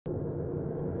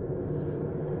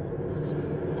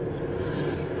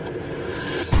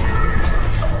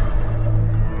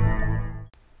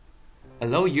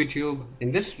Hello YouTube,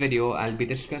 in this video I'll be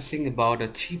discussing about a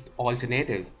cheap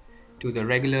alternative to the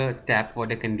regular tap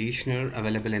water conditioner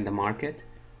available in the market,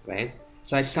 right?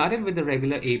 So I started with the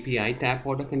regular API tap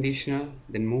water conditioner,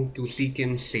 then moved to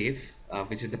Seachem Safe,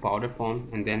 which is the powder form,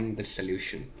 and then the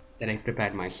solution that I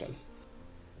prepared myself.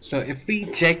 So if we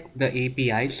check the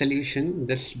API solution,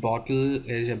 this bottle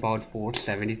is about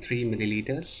 473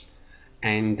 milliliters,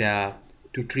 and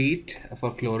to treat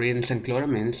for chlorines and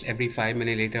chloramines, every 5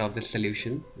 milliliter of the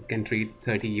solution can treat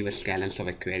 30 US gallons of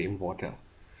aquarium water,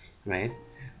 right?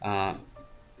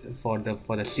 For the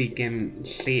Seachem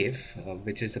Safe,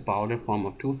 which is a powder form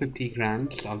of 250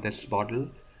 grams of this bottle,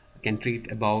 can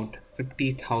treat about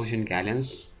 50,000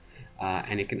 gallons,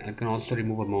 and it can also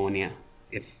remove ammonia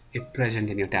if present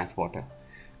in your tap water.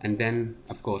 And then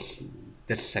of course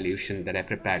this solution that I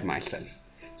prepared myself.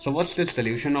 So what's this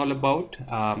solution all about?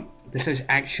 This is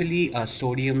actually a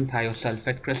sodium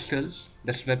thiosulphate crystals.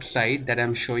 This website that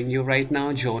I'm showing you right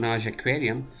now, Jonah's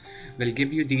Aquarium, will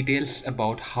give you details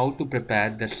about how to prepare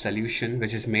this solution,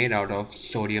 which is made out of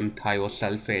sodium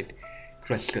thiosulphate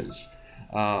crystals.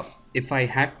 If I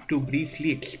had to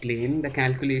briefly explain the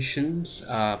calculations,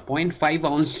 0.5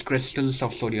 ounce crystals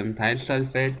of sodium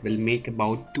thiosulphate will make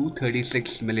about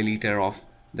 236 milliliter of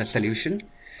the solution,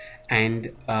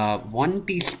 and 1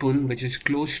 teaspoon, which is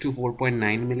close to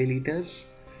 4.9 milliliters,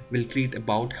 will treat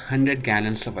about 100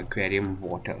 gallons of aquarium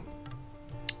water.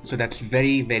 So that's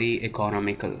very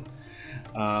economical.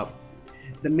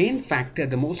 The main factor,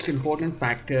 the most important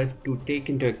factor to take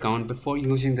into account before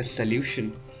using the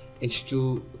solution is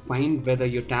to find whether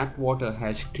your tap water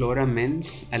has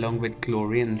chloramines along with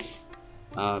chlorines,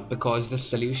 because the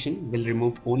solution will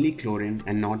remove only chlorine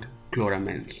and not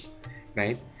chloramines,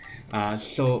 right?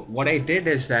 So what I did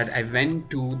is that I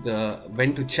went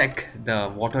to check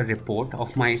the water report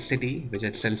of my city, which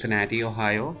is Cincinnati,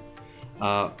 Ohio.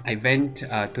 I went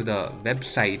to the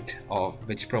website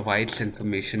which provides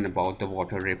information about the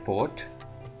water report.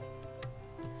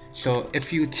 So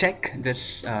if you check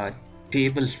this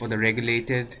tables for the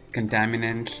regulated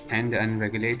contaminants and the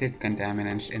unregulated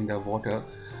contaminants in the water,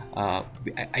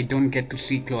 I don't get to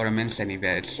see chloramines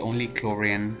anywhere. It's only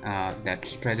chlorine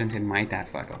that's present in my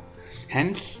tap water.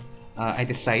 Hence, I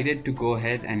decided to go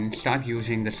ahead and start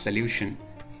using the solution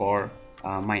for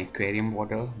my aquarium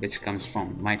water, which comes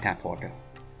from my tap water.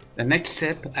 The next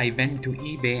step, I went to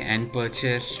eBay and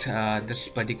purchased this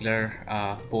particular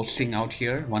posting out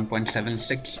here,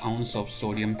 1.76 ounce of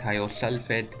sodium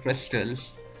thiosulphate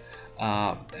crystals.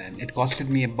 And it costed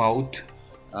me about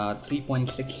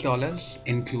 $3.6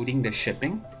 including the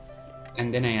shipping,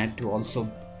 and then I had to also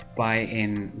buy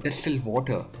in distilled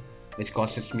water, which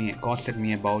costed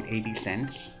me about 80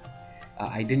 cents.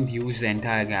 I didn't use the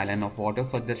entire gallon of water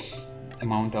for this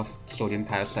amount of sodium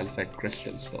thiosulphate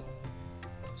crystals though.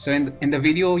 So in the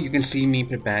video you can see me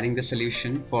preparing the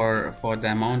solution for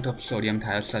the amount of sodium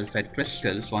thiosulphate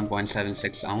crystals,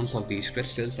 1.76 ounce of these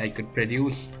crystals. I could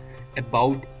produce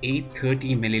about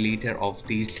 830 milliliter of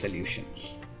these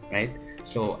solutions, right?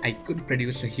 So I could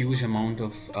produce a huge amount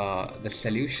of the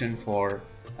solution for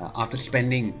after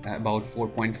spending about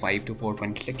 $4.5 to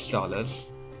 $4.6.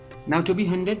 Now, to be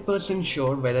 100%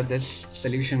 sure whether this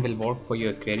solution will work for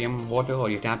your aquarium water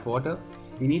or your tap water,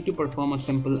 you need to perform a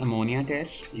simple ammonia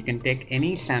test. You can take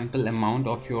any sample amount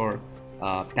of your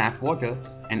tap water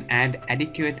and add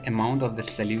adequate amount of the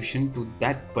solution to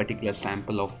that particular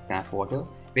sample of tap water.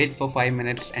 Wait for 5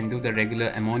 minutes and do the regular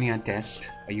ammonia test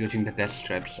using the test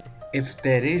strips. If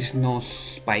there is no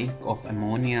spike of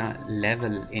ammonia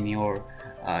level in your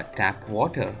tap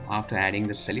water after adding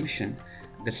the solution,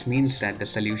 this means that the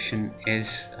solution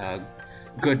is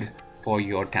good for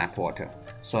your tap water.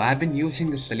 So I've been using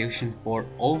the solution for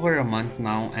over a month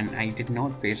now, and I did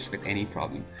not face with any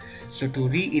problem. So to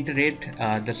reiterate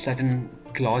the certain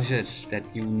clauses that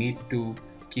you need to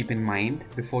keep in mind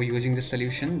before using the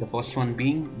solution, the first one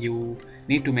being you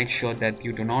need to make sure that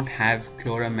you do not have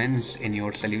chloramines in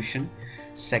your solution.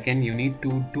 Second, you need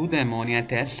to do the ammonia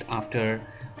test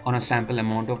on a sample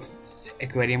amount of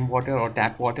aquarium water or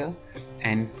tap water.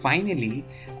 And finally,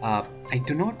 I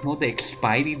do not know the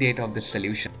expiry date of the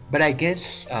solution, but I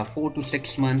guess 4 to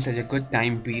 6 months is a good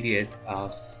time period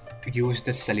to use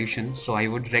this solution. So I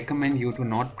would recommend you to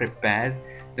not prepare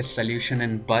the solution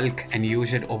in bulk and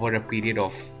use it over a period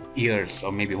of years,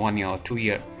 or maybe 1 year or 2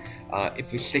 years.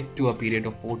 If you stick to a period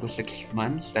of 4 to 6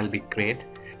 months, that'll be great.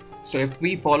 So if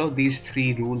we follow these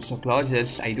 3 rules or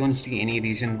clauses, I don't see any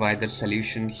reason why the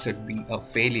solution should be a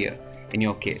failure in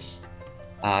your case.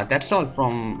 That's all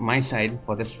from my side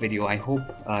for this video. I hope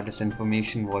this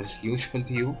information was useful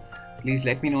to you. Please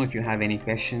let me know if you have any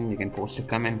question. You can post a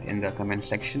comment in the comment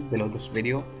section below this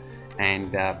video.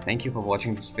 And thank you for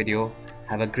watching this video.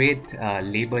 Have a great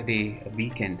Labor Day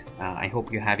weekend. I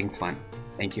hope you're having fun.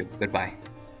 Thank you. Goodbye.